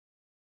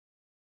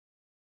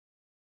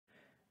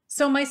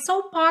So my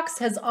soapbox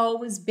has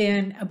always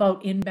been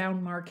about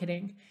inbound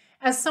marketing.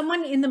 As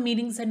someone in the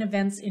meetings and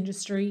events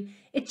industry,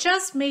 it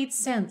just made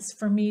sense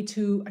for me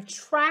to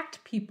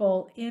attract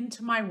people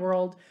into my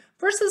world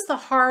versus the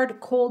hard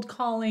cold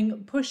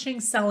calling, pushing,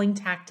 selling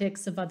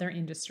tactics of other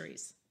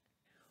industries.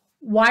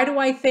 Why do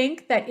I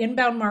think that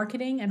inbound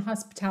marketing and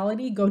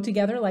hospitality go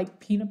together like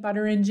peanut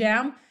butter and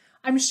jam?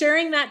 I'm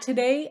sharing that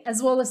today,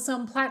 as well as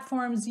some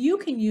platforms you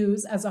can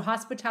use as a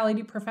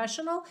hospitality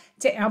professional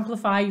to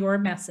amplify your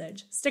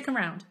message. Stick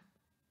around.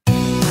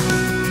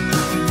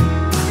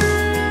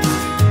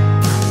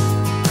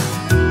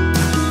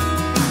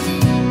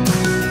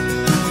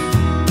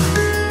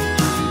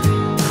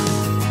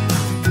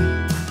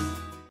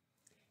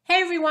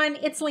 Hey everyone,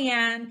 it's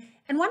Leanne.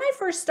 And when I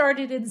first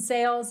started in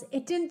sales,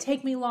 it didn't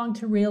take me long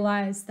to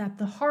realize that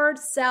the hard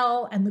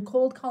sell and the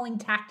cold calling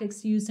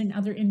tactics used in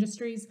other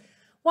industries,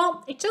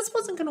 well, it just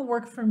wasn't going to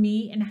work for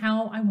me and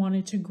how I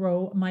wanted to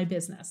grow my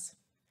business.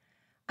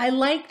 I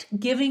liked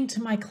giving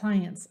to my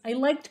clients. I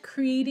liked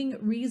creating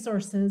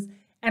resources,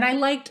 and I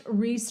liked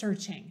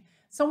researching.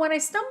 So when I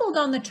stumbled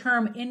on the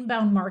term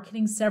inbound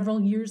marketing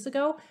several years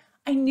ago,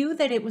 I knew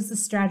that it was the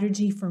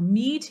strategy for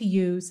me to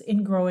use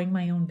in growing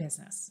my own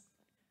business.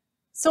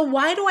 So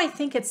why do I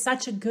think it's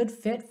such a good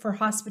fit for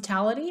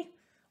hospitality?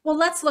 Well,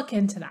 let's look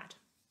into that.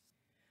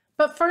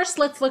 But first,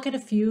 let's look at a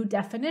few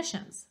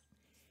definitions.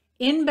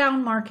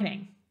 Inbound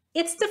marketing.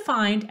 It's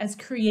defined as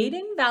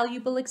creating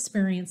valuable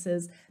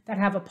experiences that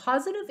have a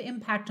positive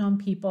impact on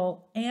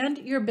people and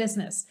your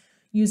business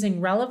using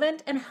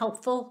relevant and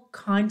helpful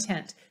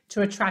content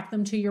to attract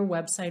them to your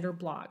website or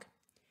blog.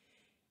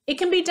 It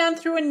can be done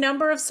through a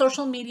number of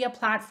social media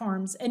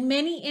platforms, and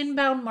many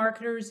inbound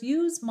marketers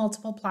use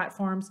multiple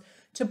platforms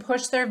to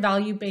push their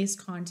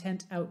value-based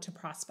content out to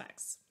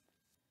prospects.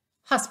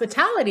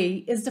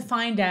 Hospitality is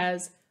defined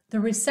as the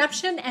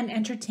reception and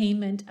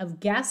entertainment of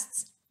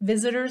guests,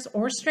 visitors,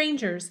 or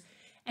strangers,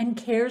 and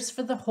cares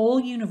for the whole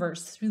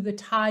universe through the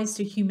ties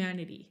to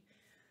humanity.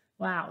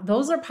 Wow,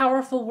 those are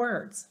powerful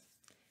words.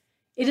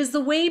 It is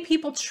the way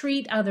people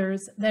treat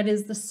others that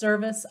is the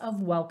service of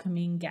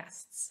welcoming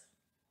guests.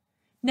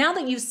 Now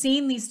that you've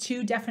seen these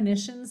two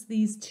definitions,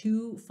 these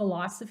two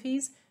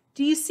philosophies,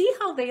 do you see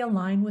how they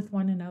align with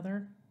one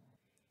another?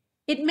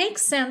 It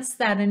makes sense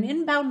that an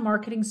inbound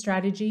marketing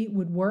strategy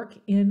would work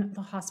in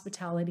the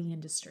hospitality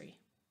industry.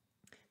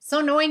 So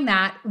knowing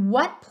that,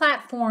 what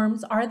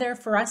platforms are there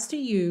for us to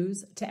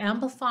use to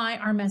amplify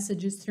our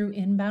messages through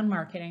inbound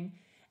marketing,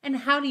 and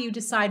how do you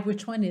decide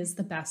which one is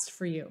the best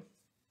for you?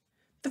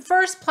 The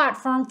first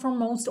platform for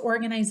most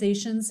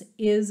organizations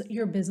is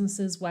your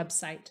business's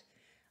website.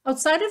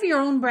 Outside of your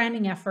own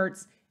branding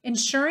efforts,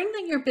 ensuring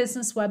that your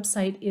business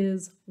website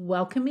is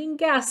welcoming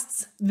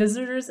guests,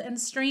 visitors, and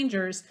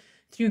strangers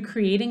through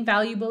creating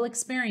valuable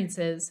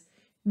experiences,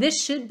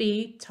 this should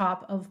be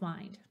top of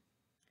mind.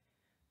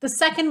 The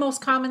second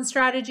most common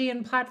strategy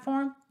and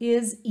platform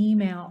is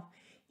email.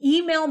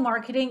 Email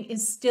marketing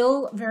is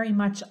still very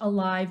much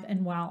alive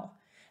and well.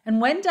 And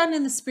when done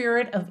in the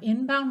spirit of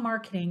inbound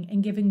marketing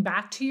and giving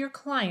back to your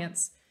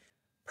clients,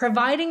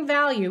 providing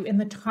value in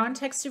the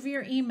context of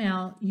your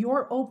email,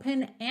 your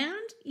open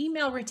and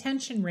email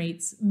retention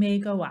rates may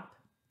go up.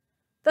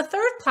 The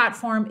third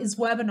platform is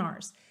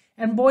webinars.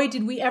 And boy,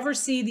 did we ever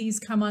see these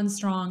come on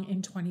strong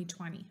in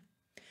 2020.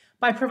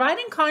 By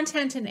providing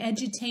content and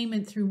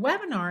edutainment through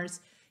webinars,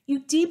 you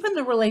deepen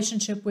the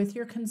relationship with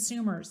your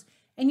consumers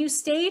and you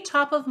stay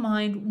top of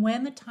mind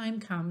when the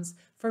time comes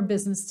for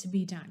business to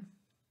be done.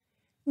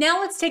 Now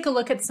let's take a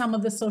look at some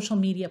of the social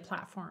media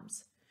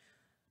platforms.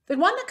 The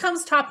one that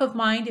comes top of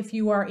mind if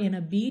you are in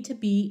a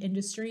B2B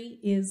industry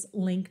is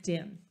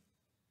LinkedIn.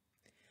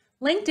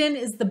 LinkedIn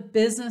is the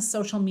business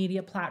social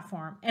media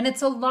platform, and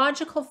it's a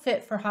logical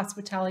fit for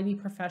hospitality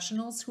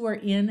professionals who are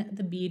in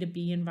the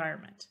B2B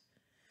environment.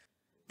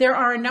 There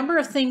are a number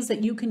of things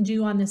that you can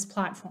do on this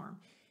platform,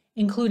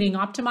 including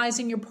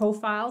optimizing your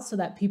profile so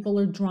that people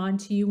are drawn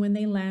to you when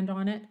they land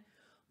on it,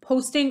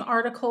 posting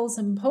articles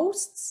and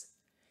posts,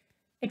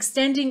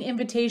 extending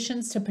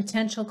invitations to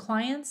potential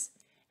clients,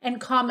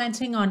 and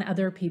commenting on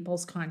other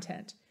people's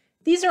content.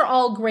 These are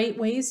all great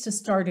ways to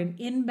start an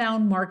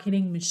inbound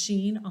marketing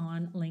machine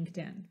on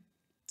LinkedIn.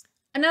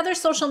 Another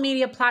social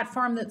media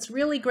platform that's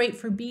really great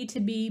for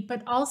B2B,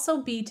 but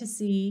also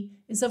B2C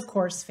is, of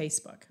course,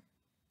 Facebook.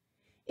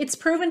 It's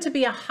proven to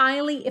be a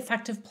highly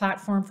effective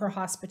platform for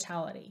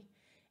hospitality.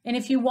 And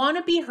if you want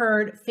to be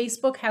heard,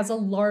 Facebook has a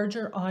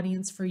larger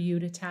audience for you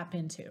to tap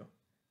into.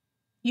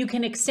 You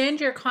can extend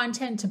your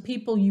content to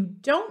people you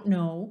don't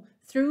know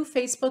through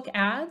Facebook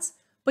ads,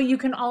 but you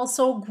can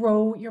also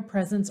grow your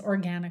presence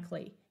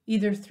organically,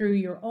 either through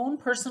your own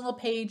personal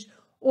page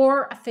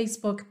or a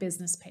Facebook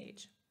business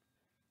page.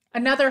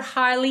 Another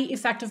highly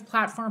effective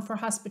platform for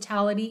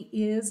hospitality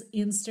is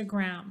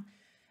Instagram,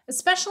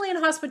 especially in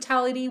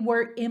hospitality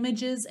where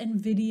images and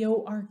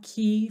video are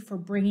key for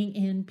bringing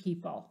in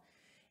people.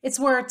 It's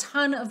where a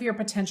ton of your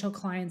potential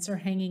clients are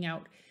hanging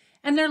out,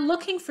 and they're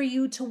looking for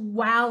you to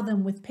wow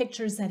them with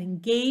pictures that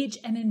engage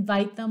and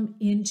invite them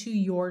into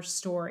your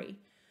story.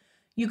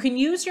 You can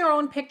use your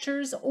own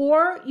pictures,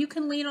 or you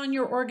can lean on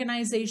your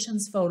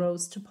organization's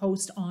photos to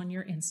post on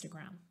your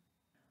Instagram.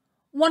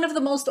 One of the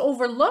most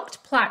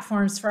overlooked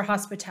platforms for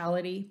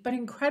hospitality, but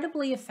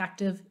incredibly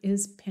effective,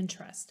 is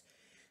Pinterest.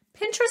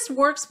 Pinterest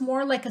works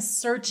more like a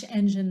search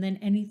engine than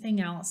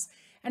anything else,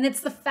 and it's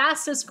the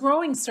fastest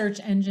growing search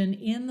engine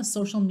in the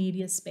social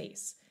media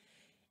space.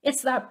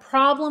 It's that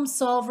problem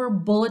solver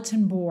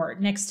bulletin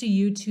board next to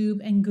YouTube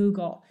and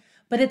Google,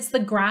 but it's the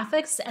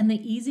graphics and the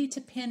easy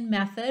to pin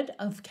method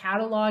of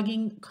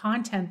cataloging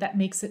content that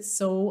makes it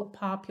so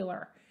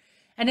popular.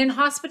 And in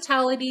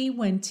hospitality,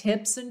 when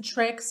tips and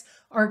tricks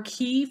are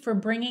key for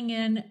bringing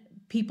in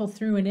people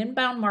through an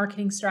inbound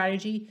marketing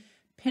strategy,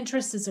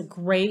 Pinterest is a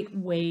great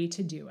way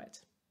to do it.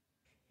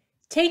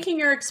 Taking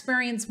your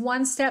experience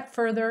one step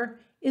further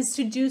is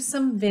to do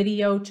some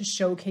video to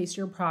showcase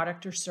your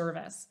product or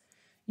service.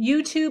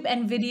 YouTube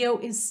and video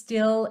is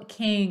still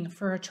king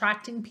for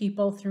attracting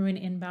people through an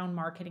inbound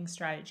marketing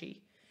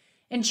strategy.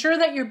 Ensure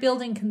that you're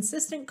building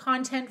consistent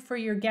content for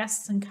your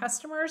guests and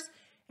customers,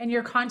 and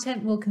your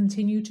content will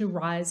continue to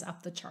rise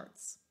up the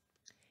charts.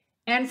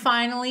 And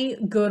finally,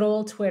 good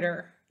old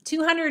Twitter.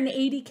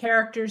 280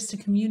 characters to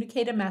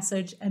communicate a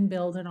message and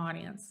build an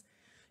audience.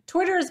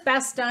 Twitter is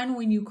best done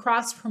when you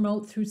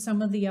cross-promote through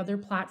some of the other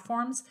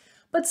platforms,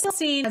 but still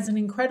seen as an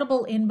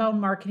incredible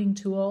inbound marketing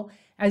tool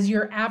as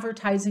you're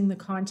advertising the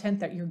content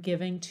that you're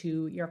giving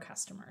to your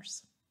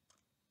customers.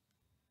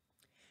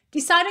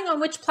 Deciding on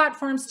which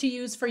platforms to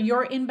use for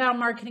your inbound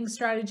marketing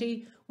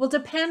strategy will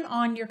depend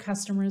on your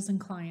customers and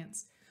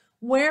clients.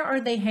 Where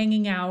are they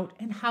hanging out,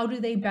 and how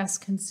do they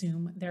best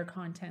consume their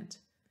content?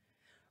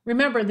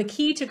 Remember, the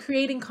key to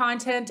creating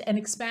content and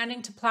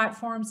expanding to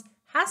platforms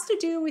has to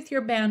do with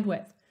your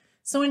bandwidth.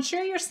 So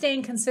ensure you're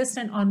staying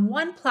consistent on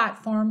one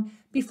platform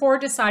before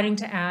deciding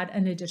to add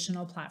an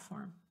additional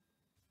platform.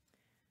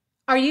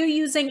 Are you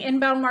using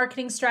inbound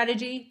marketing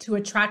strategy to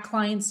attract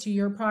clients to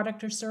your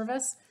product or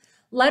service?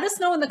 Let us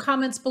know in the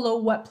comments below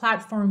what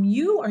platform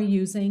you are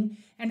using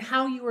and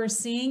how you are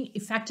seeing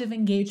effective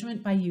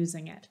engagement by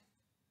using it.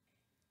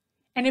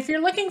 And if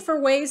you're looking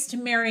for ways to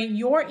marry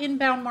your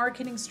inbound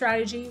marketing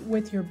strategy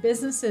with your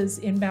business's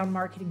inbound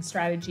marketing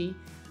strategy,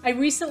 I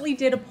recently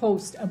did a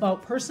post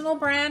about personal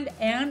brand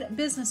and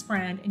business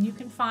brand, and you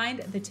can find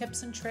the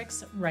tips and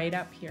tricks right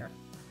up here.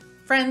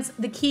 Friends,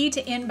 the key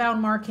to inbound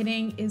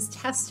marketing is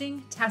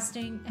testing,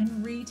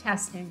 and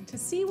retesting to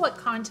see what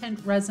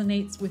content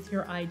resonates with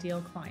your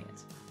ideal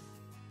client.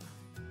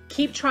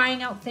 Keep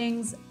trying out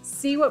things,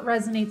 see what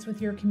resonates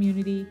with your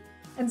community,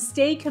 and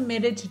stay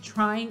committed to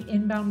trying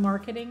inbound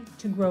marketing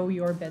to grow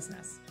your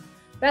business.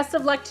 Best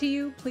of luck to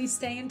you. Please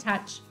stay in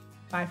touch.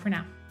 Bye for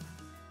now.